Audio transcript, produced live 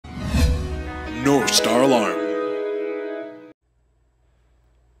4-star alarm.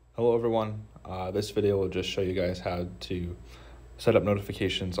 Hello everyone, this video will just show you guys how to set up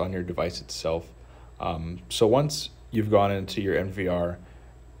notifications on your device itself. So once you've gone into your NVR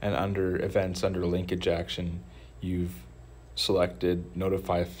and under events, under linkage action, you've selected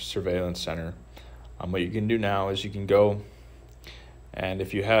Notify Surveillance Center. What you can do now is you can go, and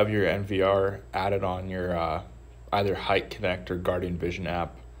if you have your NVR added on your either Hik-Connect or Guardian Vision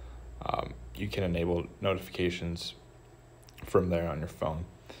app, you can enable notifications from there on your phone.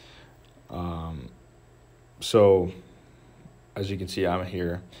 So as you can see, I'm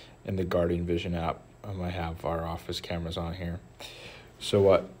here in the Guardian Vision app. I have our office cameras on here. So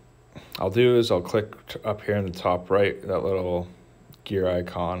what I'll do is I'll click up here in the top right, that little gear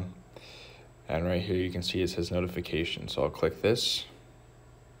icon, and right here you can see it says notification. So I'll click this,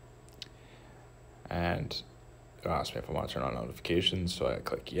 and it'll ask me if I want to turn on notifications, so I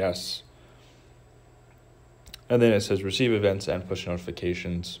click yes. And then it says receive events and push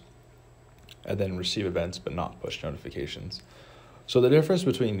notifications, and then receive events but not push notifications. So the difference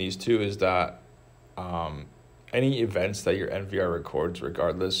between these two is that any events that your NVR records,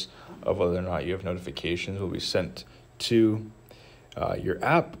 regardless of whether or not you have notifications, will be sent to your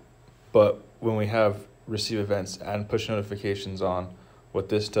app. But when we have receive events and push notifications on, what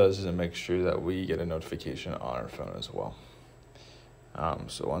this does is it makes sure that we get a notification on our phone as well.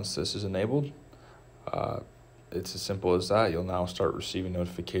 So once this is enabled, it's as simple as that. You'll now start receiving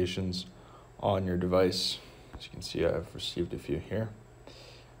notifications on your device. As you can see, I've received a few here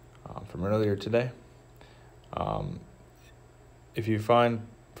from earlier today. If you find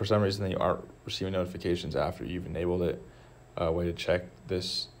for some reason that you aren't receiving notifications after you've enabled it, a way to check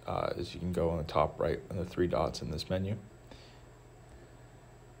this is you can go on the top right on the 3 dots in this menu,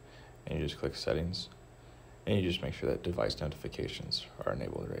 and you just click settings, and you just make sure that device notifications are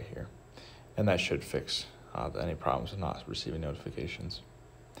enabled right here, and that should fix any problems with not receiving notifications.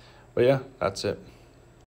 But yeah, that's it.